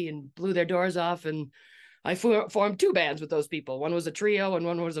McGee and blew their doors off. And I formed 2 bands with those people. One was a trio and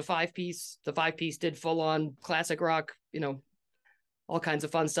one was a 5-piece. The 5-piece did full on classic rock, all kinds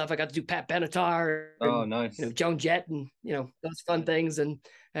of fun stuff. I got to do Pat Benatar. Oh, nice. Joan Jett and, those fun things. And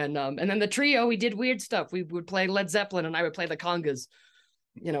then the trio, we did weird stuff. We would play Led Zeppelin and I would play the congas,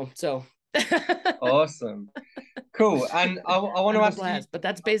 so. Awesome. Cool. And I want to ask you, but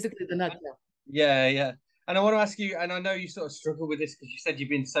that's basically the nutshell. Yeah. And I want to ask you, and I know you sort of struggle with this because you said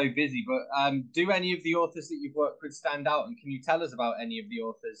you've been so busy, but do any of the authors that you've worked with stand out? And can you tell us about any of the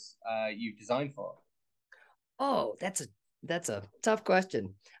authors you've designed for? Oh, that's a tough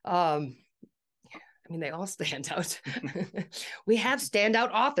question. I mean, they all stand out. We have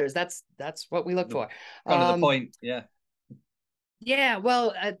standout authors. That's what we look for. Kind of the point. Yeah. Yeah.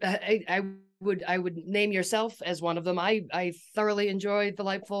 Well, I would name yourself as one of them. I thoroughly enjoy the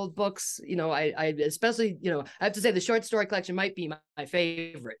Lightfold books. I especially, I have to say the short story collection might be my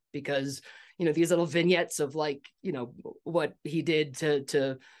favorite because, these little vignettes of what he did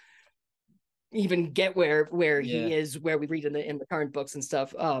to even get where he is, where we read in the current books and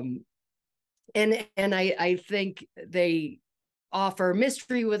stuff. And I think they offer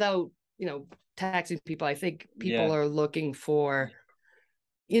mystery without, taxing people. I think people are looking for,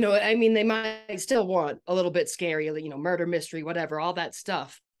 I mean, they might still want a little bit scary, murder mystery, whatever, all that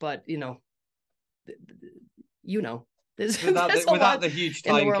stuff. But, there's without the huge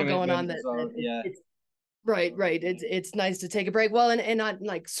time in the world going on well. It's, right. It's nice to take a break. Well, and not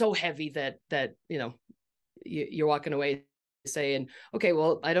like so heavy that you're walking away saying, okay,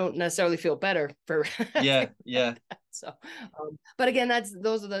 well, I don't necessarily feel better for yeah. So but again,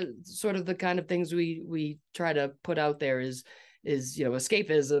 those are the sort of the kind of things we try to put out there is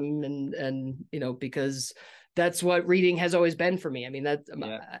escapism and because that's what reading has always been for me. I mean, at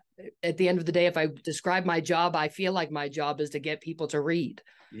the end of the day, if I describe my job, I feel like my job is to get people to read.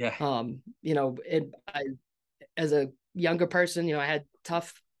 As a younger person, I had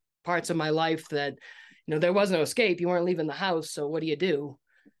tough parts of my life that there was no escape. You weren't leaving the house, so what do?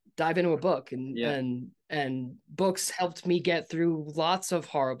 Dive into a book, and books helped me get through lots of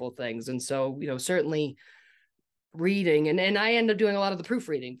horrible things. And so certainly reading, and I end up doing a lot of the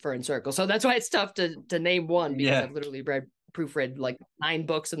proofreading for Encircle, so that's why it's tough to name one, because I've literally proofread like 9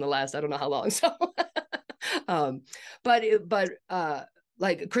 books in the last I don't know how long. So but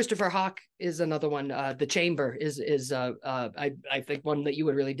like Christopher Hawk is another one. The Chamber is I think one that you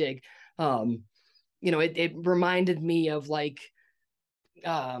would really dig. It reminded me of like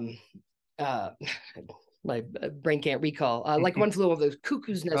my brain can't recall, like One Flew Over the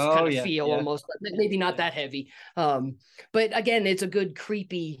Cuckoo's Nest kind of feel, almost, maybe not that heavy. But again, it's a good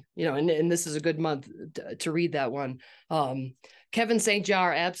creepy, and this is a good month to read that one. Kevin St.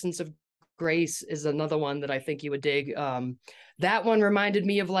 John, Absence of Grace is another one that I think you would dig. That one reminded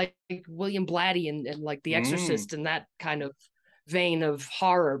me of like William Blatty and like The Exorcist and that kind of vein of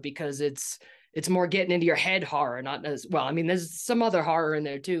horror, because it's more getting into your head horror, not as well. I mean, there's some other horror in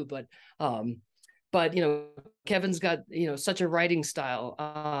there too, but Kevin's got such a writing style.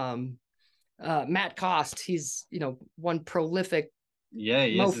 Matt Cost, he's one prolific he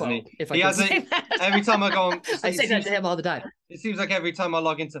is, mofo, isn't he? If I can say that. Every time I go on, I say that to him all the time. It seems like every time I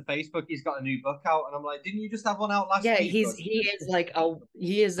log into Facebook, he's got a new book out, and I'm like, didn't you just have one out last week? He is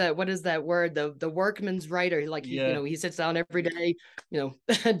what is that word? The workman's writer. Like he sits down every day,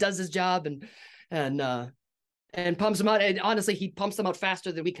 does his job and pumps them out. And honestly, he pumps them out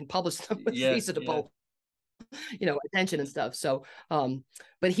faster than we can publish them with reasonable attention and stuff. So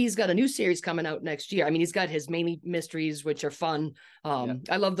but he's got a new series coming out next year. I mean, he's got his mainly mysteries, which are fun.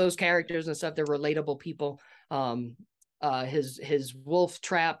 I love those characters and stuff. They're relatable people. His Wolf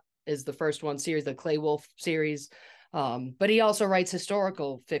Trap is the first one series, the Clay Wolf series. But he also writes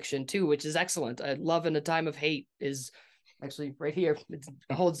historical fiction too, which is excellent. Love in a Time of Hate is actually right here. It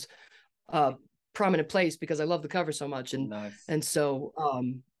holds prominent place because I love the cover so much. And nice. And so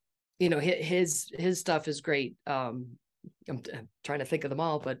his stuff is great. I'm trying to think of them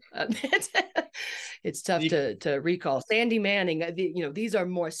all, but it's tough to recall. Sandy Manning, these are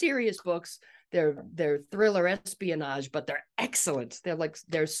more serious books. They're thriller espionage, but they're excellent.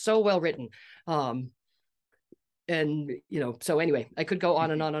 They're so well written. And so anyway, I could go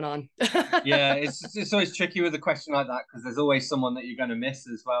on and on and on. Yeah, it's always tricky with a question like that, because there's always someone that you're going to miss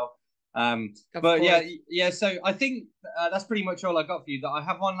as well. But yeah, so I think that's pretty much all I got for you. That I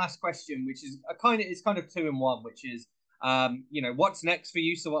have one last question, which is kind of 2 in 1, which is what's next for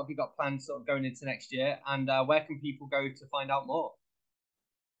you? So what have you got planned sort of going into next year, and where can people go to find out more?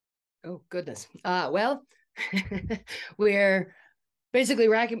 Oh goodness. Well, we're basically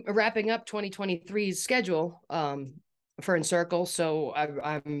wrapping up 2023's schedule for Encircle. So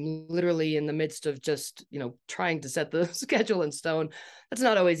I'm literally in the midst of just, trying to set the schedule in stone. That's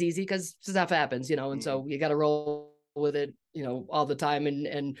not always easy because stuff happens, and so you got to roll with it, all the time.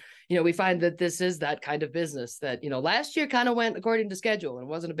 And we find that this is that kind of business that, last year kind of went according to schedule and it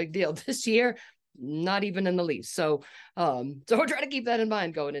wasn't a big deal. This year, not even in the least. So we're trying to keep that in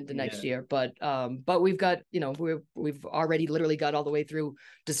mind going into next year. But we've got, we've already literally got all the way through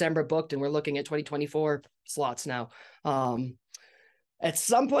December booked, and we're looking at 2024 slots now. At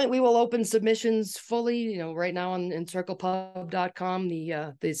some point we will open submissions fully. Right now on encirclepub.com,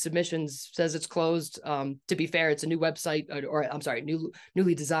 the submissions says it's closed. To be fair, it's a new website, or I'm sorry,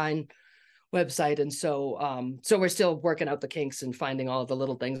 newly designed website, and so we're still working out the kinks and finding all the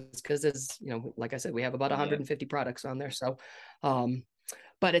little things, because there's like I said, we have about 150 products on there. So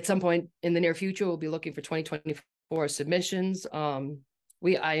but at some point in the near future we'll be looking for 2024 submissions. I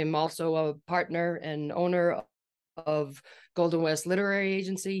am also a partner and owner of Golden West Literary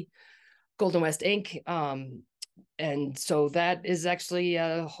Agency, Golden West Inc. And so that is actually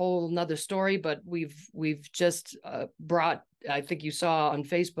a whole nother story, but we've just brought, I think you saw on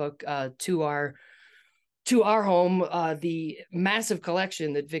Facebook, to our to our home the massive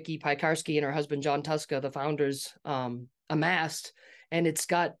collection that Vicky Piekarski and her husband John Tuska, the founders, amassed, and it's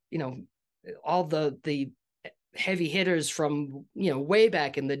got, you know, all the heavy hitters from, you know, way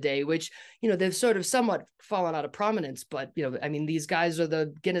back in the day, which, you know, they've sort of somewhat fallen out of prominence, but, you know, I mean, these guys are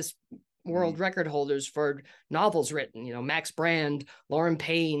the Guinness World Record holders for novels written, you know, Max Brand, Lauren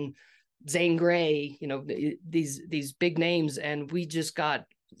Payne, Zane Grey, you know, these big names. And we just got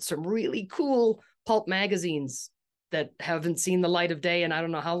some really cool pulp magazines that haven't seen the light of day in I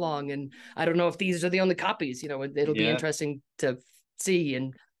don't know how long. And I don't know if these are the only copies, you know, it'll be interesting to see.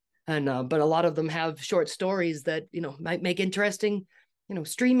 And but a lot of them have short stories that, you know, might make interesting, you know,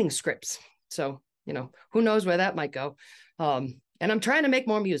 streaming scripts. So, you know, who knows where that might go. And I'm trying to make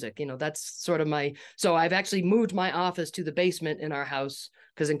more music, you know, that's sort of so I've actually moved my office to the basement in our house,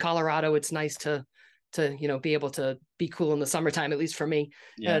 because in Colorado, it's nice to, you know, be able to be cool in the summertime, at least for me.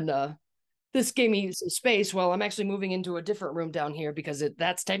 Yeah. And this gave me space. Well, I'm actually moving into a different room down here because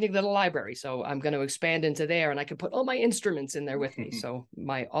that's technically the library. So I'm going to expand into there, and I can put all my instruments in there with me. So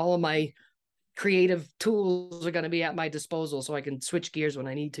all of my creative tools are going to be at my disposal, so I can switch gears when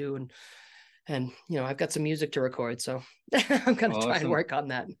I need to. And you know, I've got some music to record, so I'm going to try and work on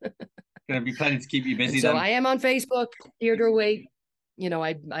that. Going to be plenty to keep you busy. So I am on Facebook, Deirdre Wait. You know,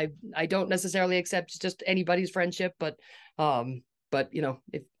 I don't necessarily accept just anybody's friendship, but you know,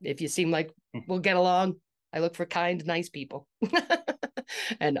 if you seem like we'll get along, I look for kind, nice people.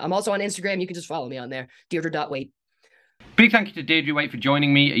 And I'm also on Instagram. You can just follow me on there, Deirdre.Wait. Big thank you to Deirdre Wait for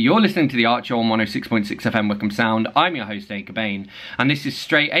joining me. You're listening to The Art Show on 106.6 FM Wickham Sound. I'm your host, Dane Cobain, and this is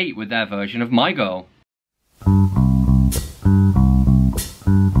Straight 8 with their version of My Girl.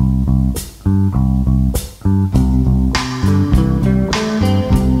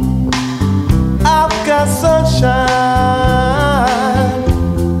 I've got sunshine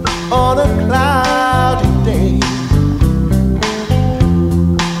on a cloudy day.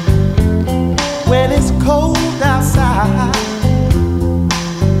 When it's cold outside,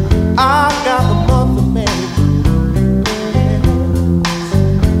 I got the month of May.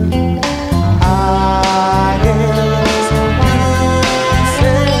 I guess you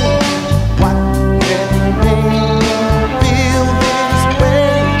say, what can make me feel this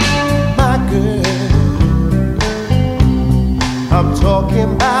way, my girl? I'm talking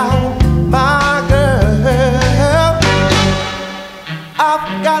about my girl. I've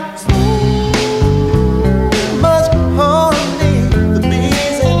got so much honey, the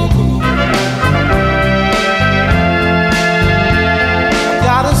bees and the bee. I've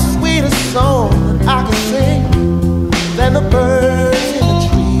got a sweeter song that I can sing than the birds in the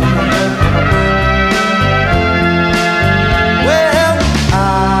tree. Well, I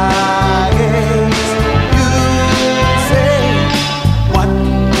guess you say, what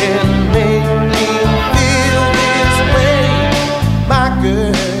can make me feel this way, my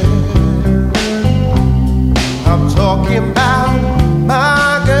girl? I'm talking about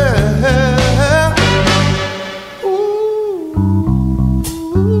my girl. Ooh.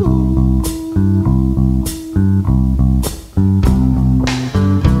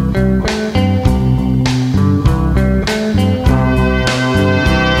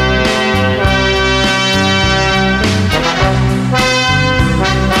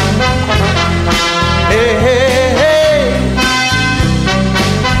 Hey, hey, hey.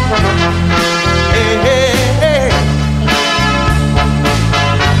 Hey, hey, hey.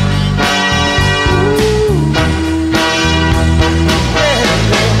 Ooh. Yeah.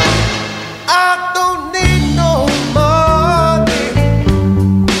 I don't need no money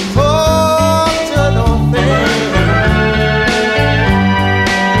for no thing.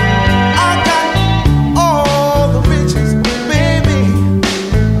 I got all the riches, baby,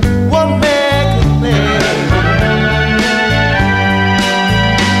 one man can claim.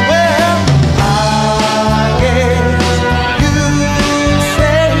 Well, I guess you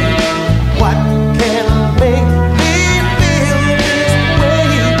say, what can make me feel this way,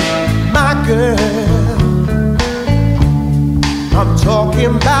 my girl? I'm talking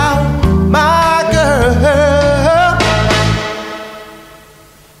about my girl,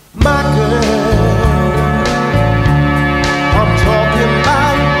 my girl. I'm talking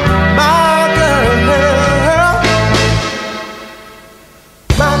about my girl,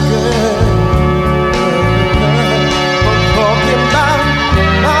 my girl. I'm talking about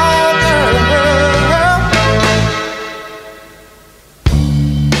my girl.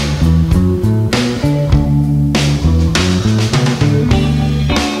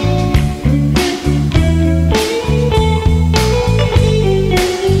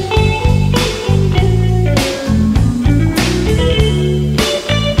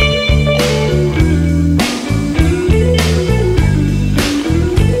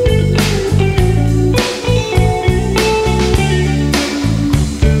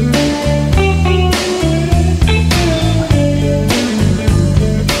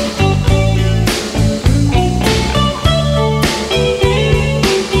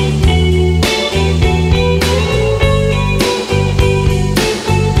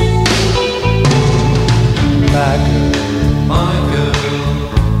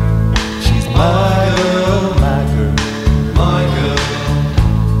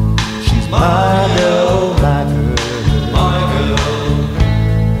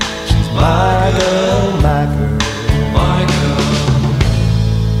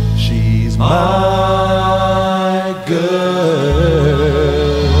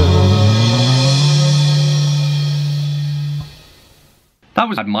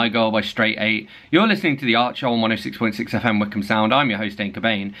 was My Girl by Straight 8. You're listening to The Art Show on 106.6 FM Wickham Sound. I'm your host, Dane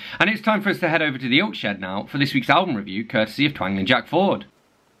Cobain. And it's time for us to head over to the Oak Shed now for this week's album review, courtesy of Twangling Jack Ford.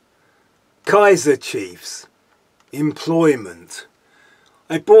 Kaiser Chiefs, Employment.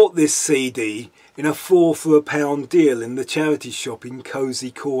 I bought this CD in a 4 for a pound deal in the charity shop in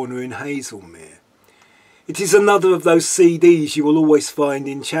Cosy Corner in Hazelmere. It is another of those CDs you will always find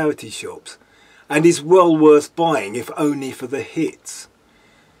in charity shops, and is well worth buying if only for the hits.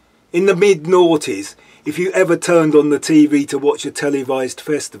 In the mid-noughties, if you ever turned on the TV to watch a televised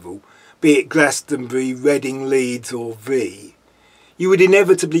festival, be it Glastonbury, Reading, Leeds or V, you would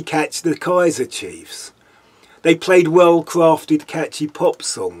inevitably catch the Kaiser Chiefs. They played well-crafted catchy pop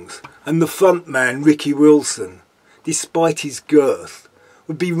songs, and the frontman Ricky Wilson, despite his girth,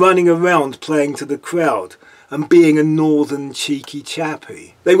 would be running around playing to the crowd and being a northern cheeky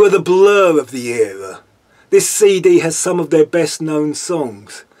chappie. They were the Blur of the era. This CD has some of their best known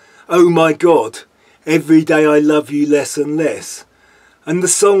songs. Oh My God, Every Day I Love You Less and Less, and the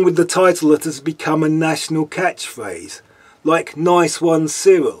song with the title that has become a national catchphrase, like Nice One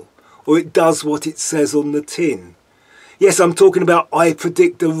Cyril, or It Does What It Says on the Tin. Yes, I'm talking about I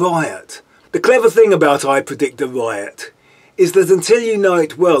Predict a Riot. The clever thing about I Predict a Riot is that until you know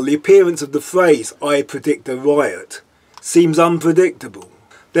it well, the appearance of the phrase I predict a riot seems unpredictable.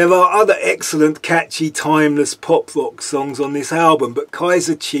 There are other excellent, catchy, timeless pop rock songs on this album, but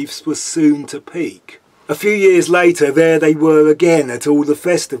Kaiser Chiefs was soon to peak. A few years later, there they were again at all the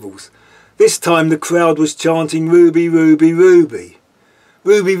festivals. This time the crowd was chanting Ruby, Ruby, Ruby.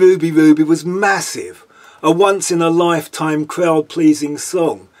 Ruby, Ruby, Ruby was massive, a once-in-a-lifetime crowd-pleasing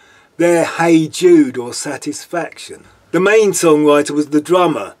song, their Hey Jude or Satisfaction. The main songwriter was the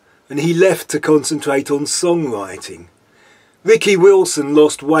drummer, and he left to concentrate on songwriting. Ricky Wilson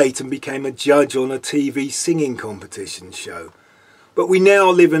lost weight and became a judge on a TV singing competition show. But we now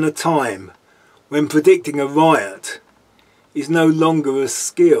live in a time when predicting a riot is no longer a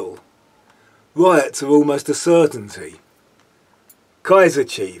skill. Riots are almost a certainty. Kaiser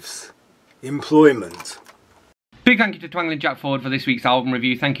Chiefs, Employment. Big thank you to Twangling Jack Ford for this week's album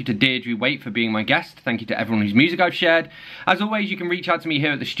review. Thank you to Deirdre Wait for being my guest. Thank you to everyone whose music I've shared. As always, you can reach out to me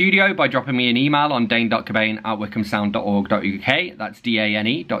here at the studio by dropping me an email on dane.cobain@wickhamsound.org.uk. That's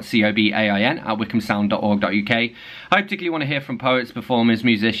dane.cobain@wickhamsound.org.uk. I particularly want to hear from poets, performers,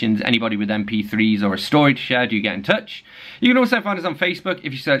 musicians, anybody with MP3s or a story to share. Do get in touch. You can also find us on Facebook.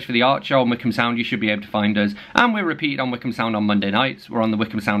 If you search for The Art Show on Wickham Sound, you should be able to find us. And we're repeated on Wickham Sound on Monday nights. We're on the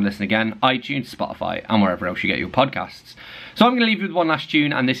Wickham Sound Listen Again, iTunes, Spotify, and wherever else you get your podcasts. So I'm going to leave you with one last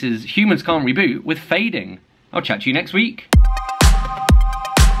tune, and this is Humans Can't Reboot with Fading. I'll chat to you next week.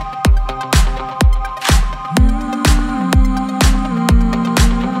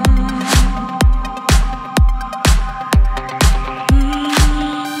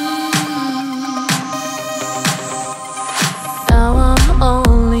 Now I'm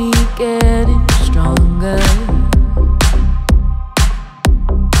only getting stronger.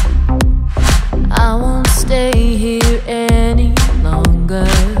 I won't stay here any longer.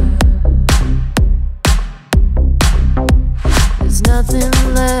 There's nothing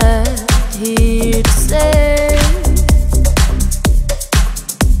left here to say.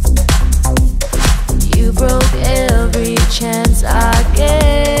 You broke every chance I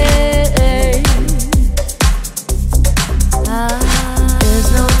gave. There's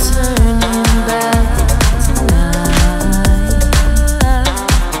no turning back tonight.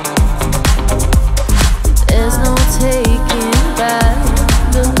 There's no taking back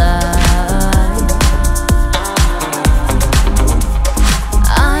the light.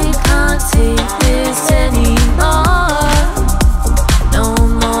 I can't take this anymore. No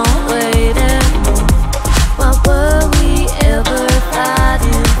more waiting. What were we ever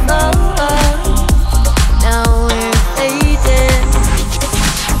fighting for? Now we're fading.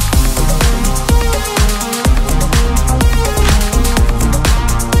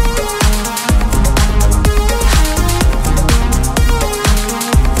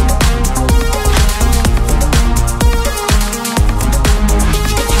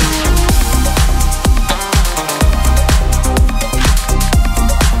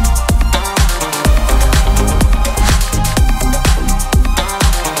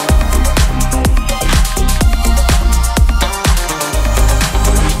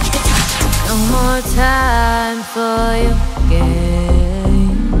 No more time for your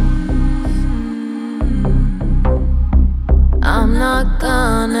games. I'm not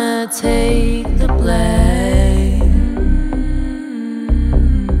gonna take the blame.